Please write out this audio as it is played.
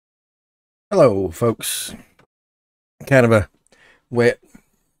Hello, folks. Kind of a wet,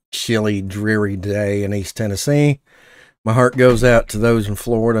 chilly, dreary day in East Tennessee. My heart goes out to those in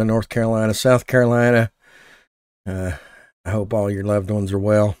Florida, North Carolina, South Carolina. I hope all your loved ones are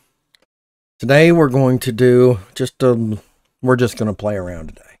well. Today we're going to do we're just going to play around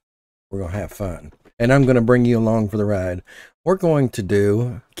today. We're going to have fun. And I'm going to bring you along for the ride. We're going to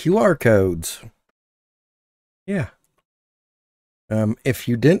do QR codes. Yeah. If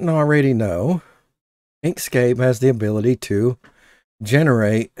you didn't already know, Inkscape has the ability to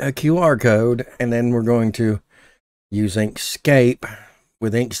generate a QR code, and then we're going to use Inkscape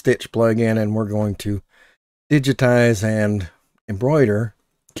with Inkstitch plugin, and we're going to digitize and embroider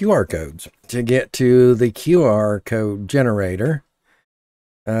QR codes. To get to the QR code generator,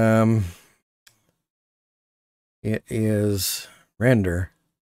 it is render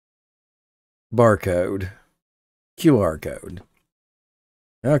barcode QR code.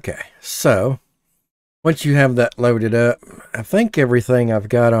 Okay, so once you have that loaded up, I think everything I've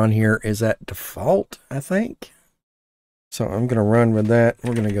got on here is at default, I think. So I'm going to run with that.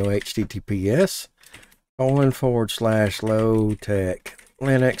 We're going to go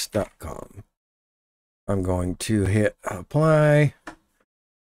https://lowtechlinux.com. I'm going to hit apply,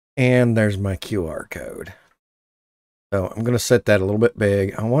 and there's my QR code. So I'm going to set that a little bit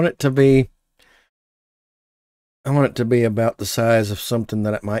big. I want it to be about the size of something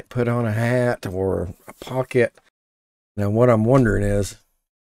that it might put on a hat or a pocket. Now, what I'm wondering is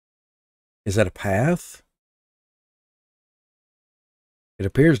that a path? It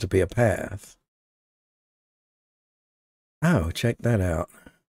appears to be a path. Oh, check that out.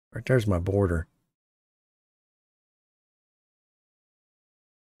 Right there's my border.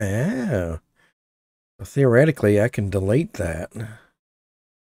 Oh. Well, theoretically, I can delete that.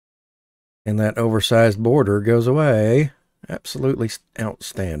 And that oversized border goes away. Absolutely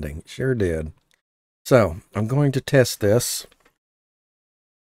outstanding. Sure did. So, I'm going to test this.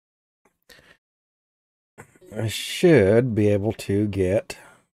 I should be able to get...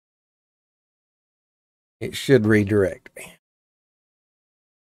 It should redirect me.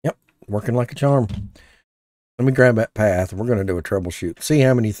 Yep, working like a charm. Let me grab that path. We're going to do a troubleshoot. See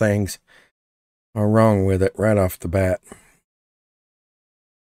how many things are wrong with it right off the bat.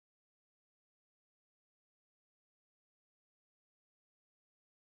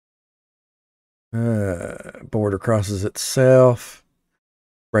 Border crosses itself.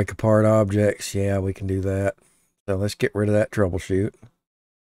 Break apart objects. Yeah, we can do that. So let's get rid of that troubleshoot.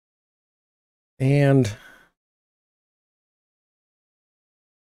 And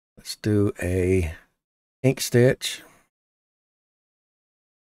let's do a Inkstitch.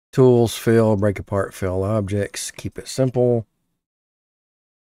 Tools, fill, break apart, fill objects. Keep it simple.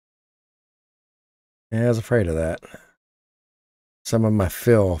 Yeah, I was afraid of that. Some of my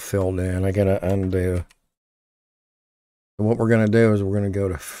fill filled in. I gotta undo. So what we're gonna do is we're gonna go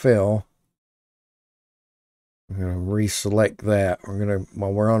to fill. We're gonna reselect that. We're gonna,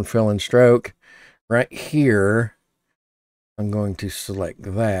 while we're on fill and stroke, right here, I'm going to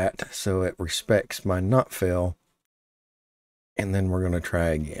select that so it respects my not fill. And then we're gonna try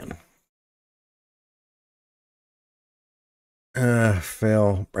again.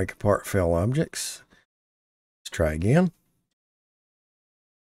 Fill, break apart, fill objects. Let's try again.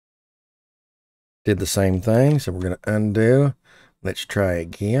 Did the same thing, so we're going to undo. Let's try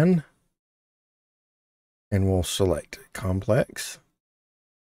again. And we'll select complex.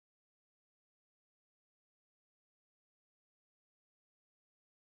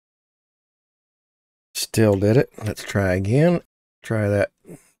 Still did it. Let's try again. Try that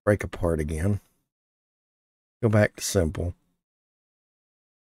break apart again. Go back to simple.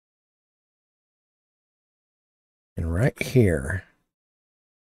 And right here.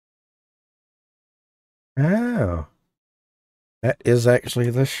 Oh. That is actually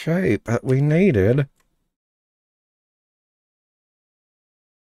the shape that we needed.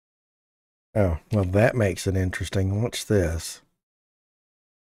 Oh, well, that makes it interesting. Watch this.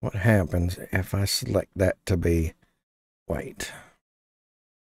 What happens if I select that to be white?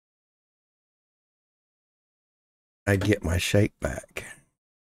 I get my shape back.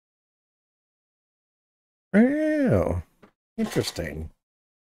 Oh, interesting.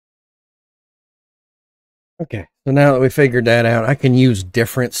 Okay, so now that we figured that out, I can use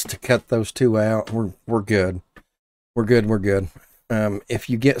difference to cut those two out. We're good. We're good.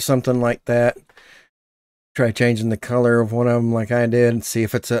 If you get something like that, try changing the color of one of them like I did and see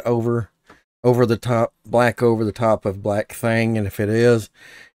if it's a over the top, black over the top of black thing. And if it is,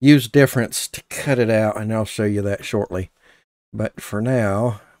 use difference to cut it out, and I'll show you that shortly. But for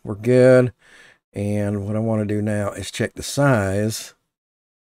now, we're good. And what I want to do now is check the size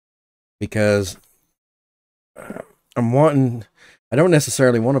because I don't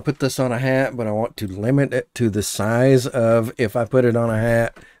necessarily want to put this on a hat, but I want to limit it to the size of, if I put it on a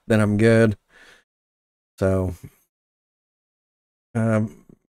hat, then I'm good. So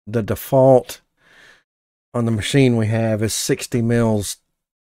the default on the machine we have is 60 mils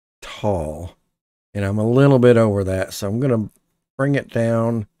tall, and I'm a little bit over that, so I'm going to bring it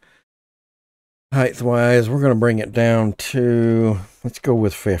down height wise. We're going to bring it down to, let's go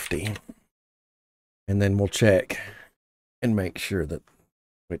with 50, and then we'll check and make sure that,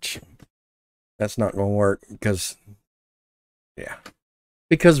 which that's not going to work because, yeah,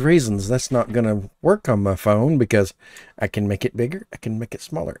 because reasons. That's not going to work on my phone because I can make it bigger, I can make it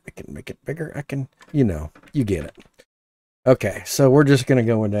smaller, I can make it bigger, I can, you know, you get it. Okay, so we're just going to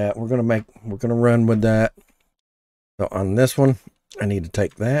go with that. We're going to run with that. So on this one, I need to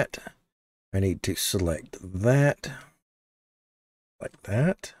take that. I need to select that, like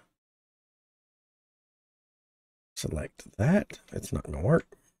that. Select that. It's not going to work.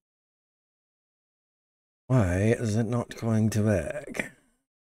 Why is it not going to bag?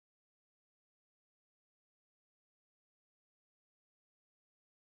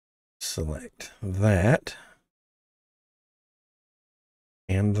 Select that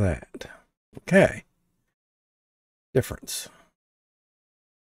and that. Okay. Difference.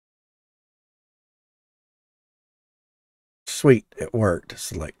 Sweet, it worked.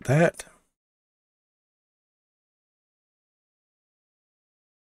 Select that.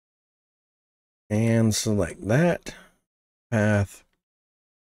 And select that. Path.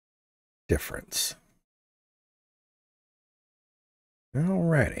 Difference.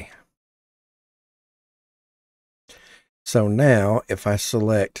 Alrighty. So now if I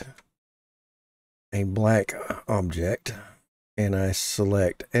select a black object and I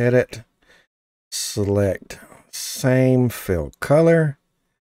select edit, select same fill color,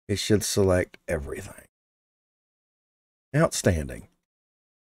 it should select everything. Outstanding.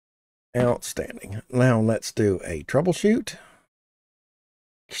 Outstanding. Now let's do a troubleshoot.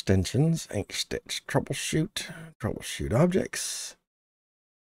 Extensions, Inkstitch, troubleshoot objects.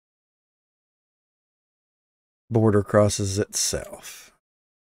 Border crosses itself.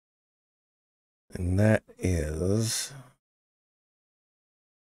 And that is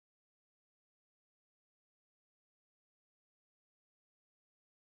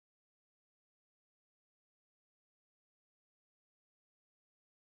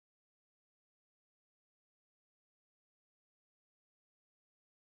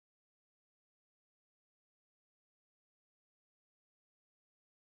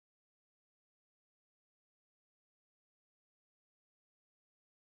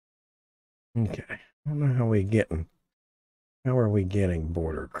okay. I don't know how how are we getting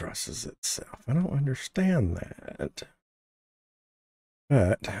border crosses itself? I don't understand that.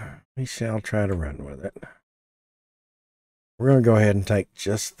 But we shall try to run with it. We're going to go ahead and take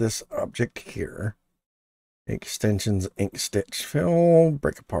just this object here. Extensions, Inkstitch fill,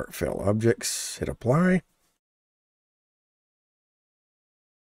 break apart fill objects, hit apply.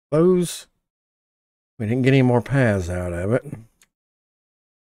 Close. We didn't get any more paths out of it.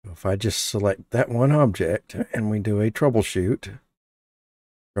 If I just select that one object and we do a troubleshoot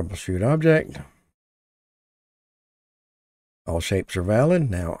object, all shapes are valid.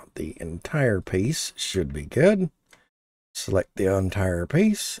 Now the entire piece should be good. Select the entire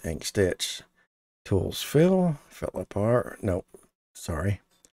piece, Inkstitch, tools fill apart. Nope, sorry.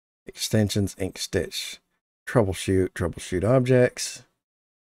 Extensions, Inkstitch, troubleshoot objects.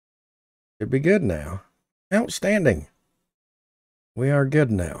 Should be good now. Outstanding. We are good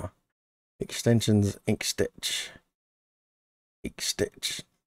now. Extensions, Inkstitch.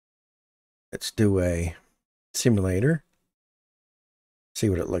 Let's do a simulator. See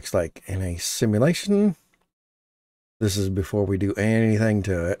what it looks like in a simulation. This is before we do anything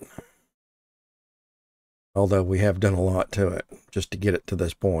to it. Although we have done a lot to it just to get it to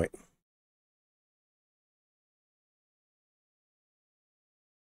this point.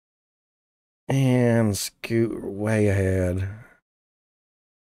 And scoot way ahead.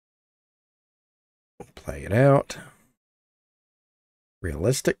 Play it out.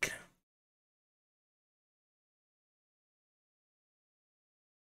 Realistic.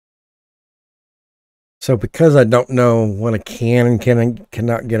 So because I don't know what I can and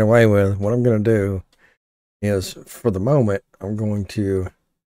cannot get away with, what I'm going to do is, for the moment, I'm going to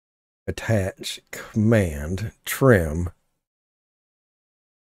attach command trim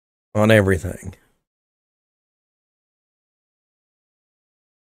on everything.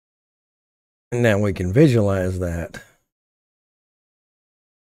 And now we can visualize that.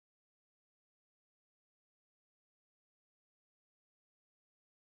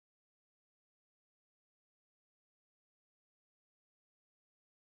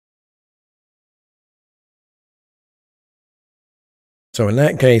 So in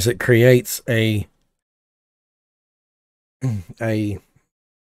that case, it creates a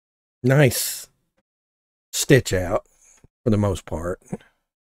nice stitch out for the most part.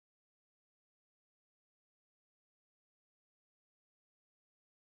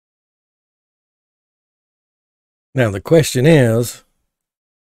 Now the question is,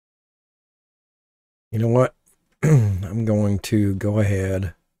 you know what? I'm going to go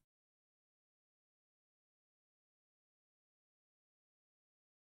ahead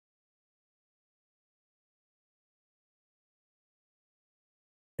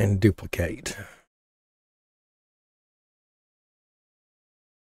and duplicate.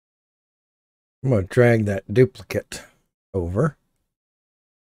 I'm going to drag that duplicate over.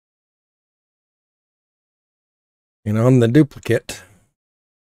 And on the duplicate,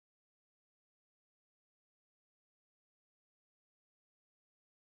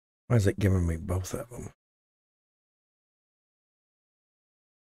 why is it giving me both of them?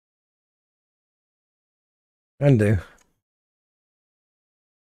 Undo.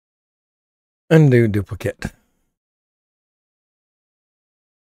 Undo duplicate.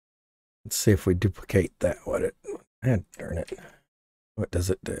 Let's see if we duplicate that. Darn it. What does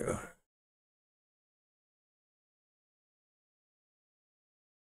it do?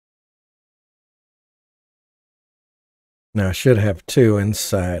 Now I should have two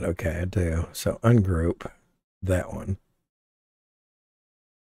inside. Okay, I do. So ungroup that one.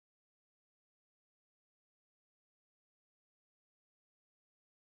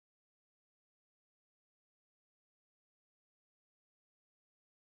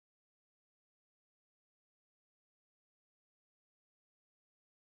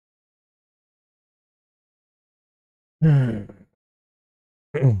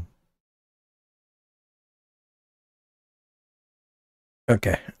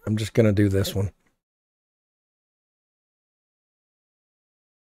 Okay, I'm just going to do this one.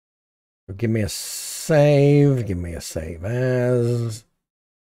 Give me a save. Give me a save as.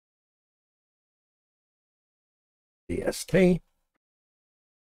 DST.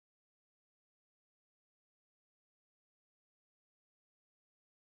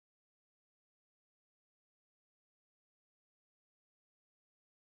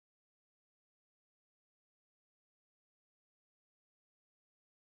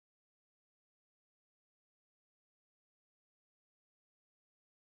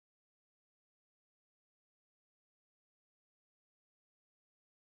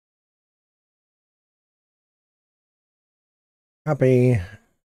 Copy.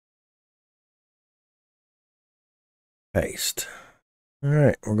 Paste. All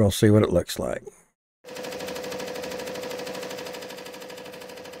right, we're going to see what it looks like.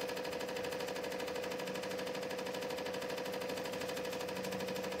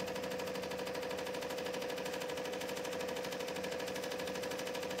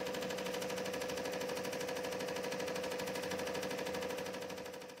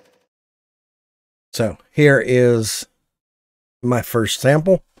 So here is my first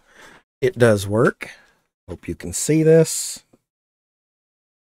sample. It does work. Hope you can see this.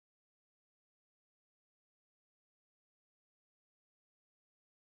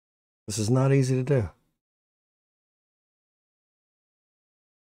 This is not easy to do.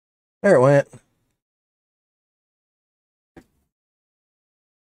 There it went.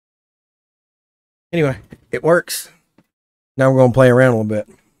 Anyway, it works. Now we're going to play around a little bit.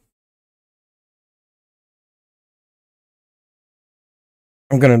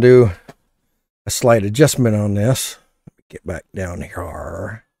 I'm going to do a slight adjustment on this. Get back down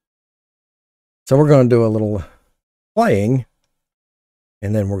here. So we're going to do a little playing,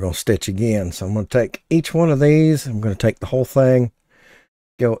 and then we're going to stitch again. So I'm going to take each one of these. I'm going to take the whole thing,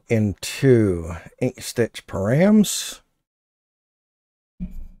 go into Inkstitch params.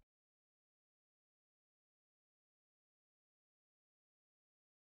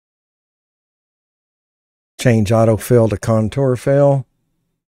 Change autofill to contour fill.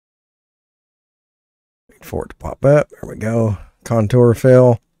 Wait for it to pop up. There we go. Contour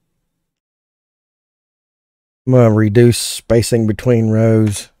fill. I'm going to reduce spacing between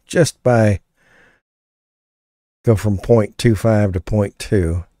rows just by go from 0.25 to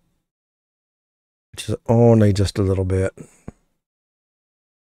 0.2, which is only just a little bit.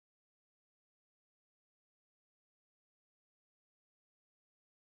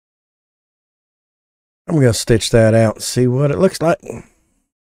 I'm going to stitch that out and see what it looks like.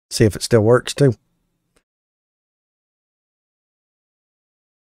 See if it still works too.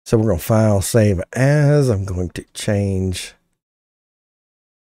 So we're going to file, save as. I'm going to change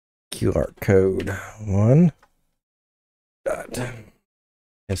QRcode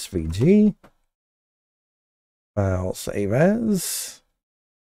 1.svg. File, save as.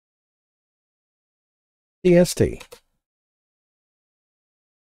 DST.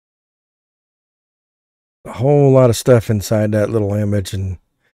 A whole lot of stuff inside that little image, and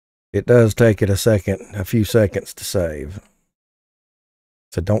it does take it a few seconds to save.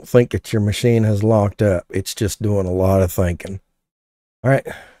 So don't think that your machine has locked up. It's just doing a lot of thinking. All right,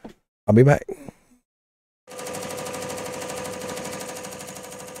 I'll be back.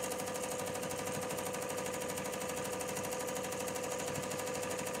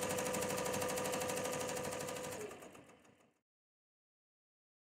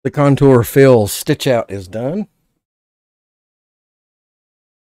 The contour fill stitch out is done.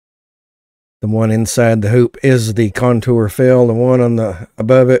 The one inside the hoop is the contour fill. The one on the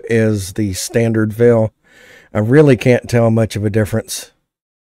above it is the standard fill. I really can't tell much of a difference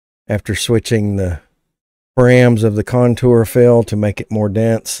after switching the params of the contour fill to make it more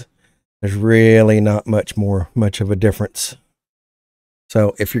dense. There's really not much of a difference.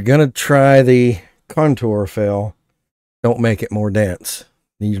 So if you're going to try the contour fill, don't make it more dense.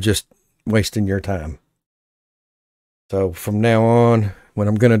 You're just wasting your time. So from now on, when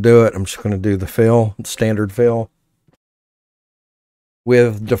I'm going to do it, I'm just going to do the fill, standard fill,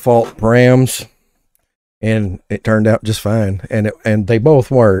 with default params, and it turned out just fine. And they both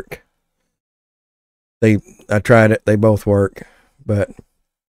work. I tried it; they both work. But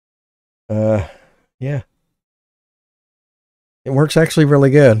yeah, it works actually really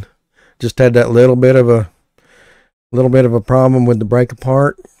good. Just had that little bit of a problem with the break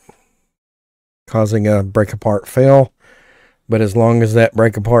apart, causing a break apart fill. But as long as that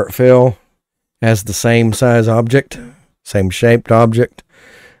break apart fill has the same size object, same shaped object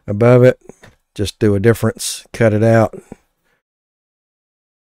above it, just do a difference, cut it out,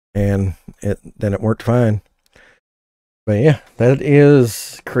 and then it worked fine. But yeah, that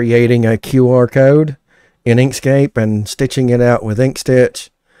is creating a QR code in Inkscape and stitching it out with Inkstitch.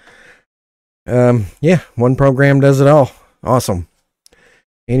 Yeah, one program does it all. Awesome.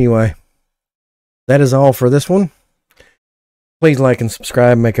 Anyway, that is all for this one. Please like and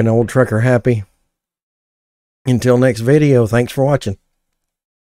subscribe, make an old trucker happy. Until next video, thanks for watching.